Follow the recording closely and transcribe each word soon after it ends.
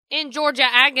In Georgia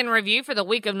Ag in Review for the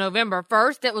week of November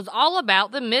 1st, it was all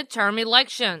about the midterm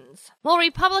elections. Well,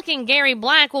 Republican Gary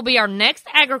Black will be our next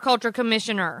agriculture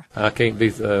commissioner. I can't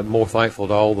be more thankful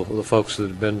to all the folks that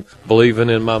have been believing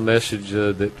in my message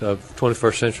of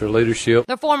 21st century leadership.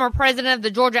 The former president of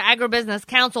the Georgia Agribusiness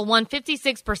Council won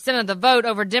 56% of the vote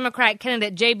over Democrat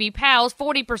candidate J.B. Powell's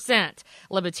 40%.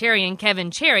 Libertarian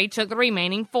Kevin Cherry took the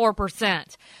remaining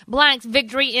 4%. Black's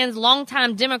victory ends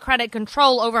longtime Democratic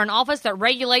control over an office that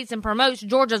regulates and promotes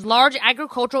Georgia's large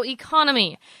agricultural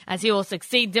economy, as he will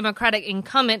succeed Democratic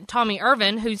incumbent Tommy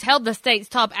Irvin, who's held the state's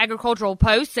top agricultural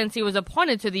post since he was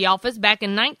appointed to the office back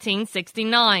in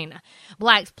 1969.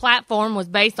 Black's platform was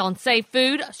based on safe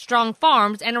food, strong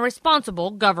farms, and a responsible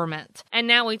government. And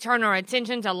now we turn our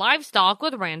attention to livestock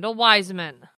with Randall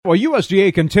Wiseman. Well,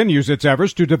 USDA continues its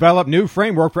efforts to develop new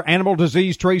framework for animal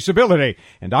disease traceability.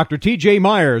 And Dr. T.J.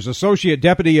 Myers, Associate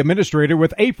Deputy Administrator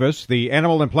with APHIS, the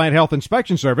Animal and Plant Health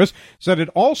Inspection Service, said it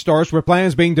all starts with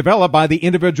plans being developed by the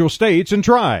individual states and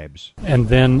tribes. And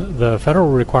then the federal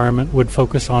requirement would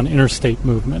focus on interstate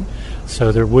movement.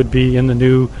 So there would be in the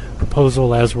new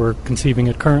proposal, as we're conceiving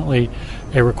it currently,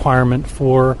 a requirement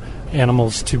for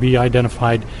animals to be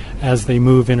identified as they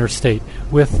move interstate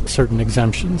with certain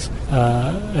exemptions.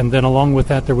 And then along with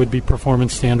that, there would be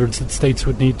performance standards that states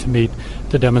would need to meet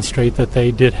to demonstrate that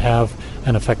they did have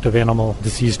an effective animal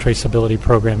disease traceability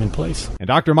program in place. And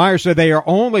Dr. Myers said they are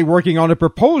only working on a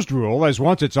proposed rule, as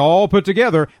once it's all put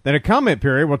together, then a comment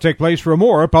period will take place for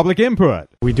more public input.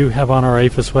 We do have on our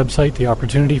APHIS website the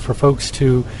opportunity for folks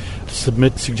to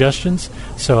submit suggestions,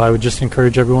 so I would just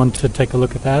encourage everyone to take a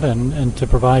look at that and to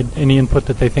provide any input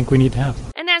that they think we need to have.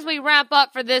 And as we wrap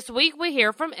up for this week, we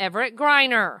hear from Everett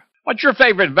Griner. What's your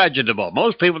favorite vegetable?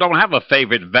 Most people don't have a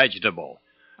favorite vegetable.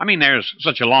 I mean, there's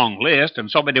such a long list and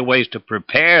so many ways to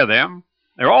prepare them.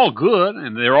 They're all good,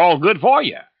 and they're all good for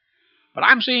you. But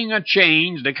I'm seeing a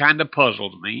change that kind of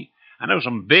puzzles me. I know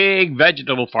some big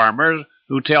vegetable farmers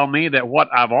who tell me that what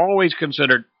I've always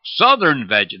considered southern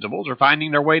vegetables are finding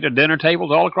their way to dinner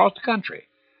tables all across the country.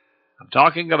 I'm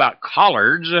talking about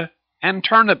collards and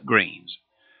turnip greens.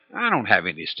 I don't have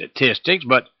any statistics,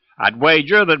 but I'd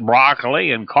wager that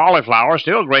broccoli and cauliflower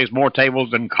still grace more tables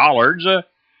than collards.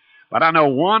 But I know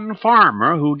one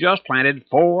farmer who just planted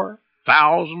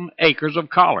 4,000 acres of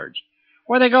collards.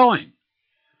 Where are they going?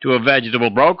 To a vegetable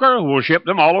broker who will ship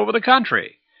them all over the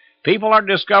country. People are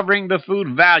discovering the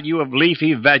food value of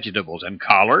leafy vegetables, and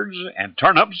collards and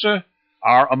turnips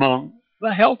are among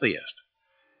the healthiest.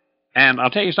 And I'll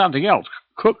tell you something else.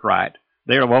 Cooked right,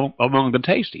 they're among the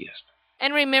tastiest.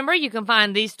 And remember, you can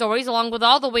find these stories along with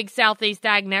all the week's Southeast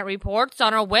AgNet reports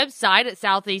on our website at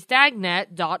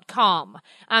southeastagnet.com.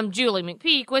 I'm Julie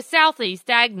McPeak with Southeast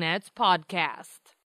AgNet's podcast.